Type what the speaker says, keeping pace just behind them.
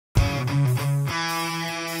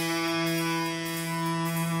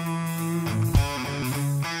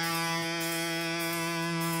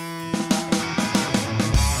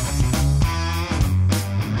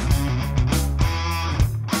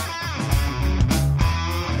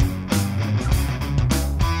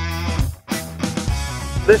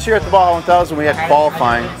This year at the Baja 1000 we had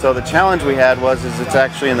qualifying, so the challenge we had was it's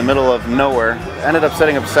actually in the middle of nowhere. Ended up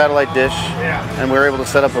setting up a satellite dish, and we were able to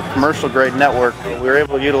set up a commercial grade network. We were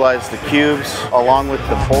able to utilize the cubes along with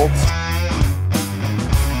the bolts.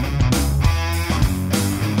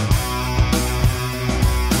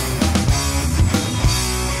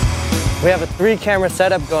 We have a 3-camera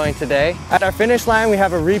setup going today. At our finish line, we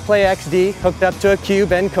have a Replay XD hooked up to a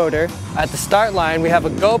cube encoder. At the start line, we have a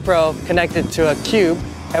GoPro connected to a cube,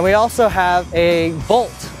 and we also have a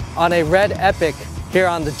bolt on a red Epic here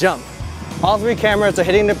on the jump. All 3 cameras are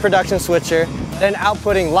hitting the production switcher, then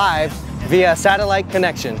outputting live via satellite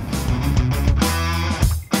connection.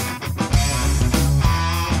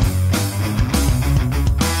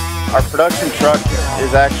 Our production truck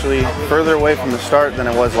is actually further away from the start than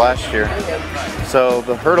it was last year. So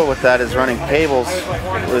the hurdle with that is running cables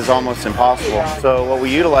was almost impossible. So what we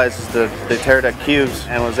utilized is the Teradek cubes,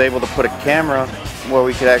 and was able to put a camera where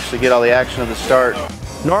we could actually get all the action of the start.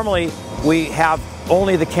 Normally we have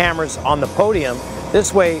only the cameras on the podium.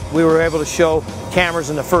 This way we were able to show cameras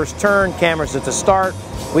in the first turn, cameras at the start.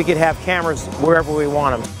 We could have cameras wherever we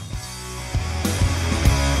want them.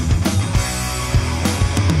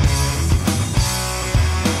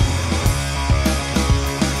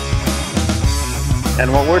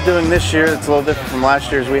 And what we're doing this year that's a little different from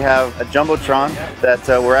last year is we have a Jumbotron that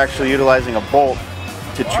we're actually utilizing a bolt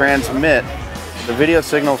to transmit the video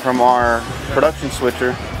signal from our production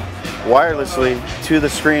switcher wirelessly to the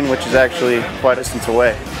screen, which is actually quite a distance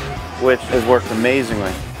away, which has worked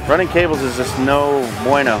amazingly. Running cables is just no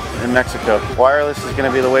bueno in Mexico. Wireless is going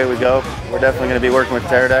to be the way we go. We're definitely going to be working with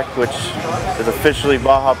Teradek, which is officially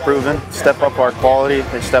Baja proven. Step up our quality,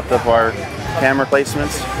 they stepped up our camera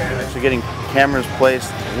placements. Actually getting cameras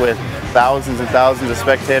placed with thousands and thousands of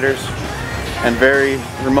spectators and very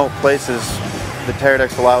remote places. The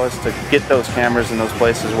Teradeks allow us to get those cameras in those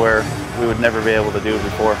places where we would never be able to do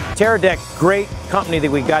before. Teradek, great company that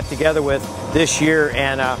we got together with this year,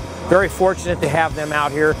 and very fortunate to have them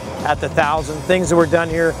out here at the 1000. Things that were done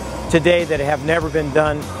here today that have never been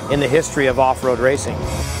done in the history of off-road racing.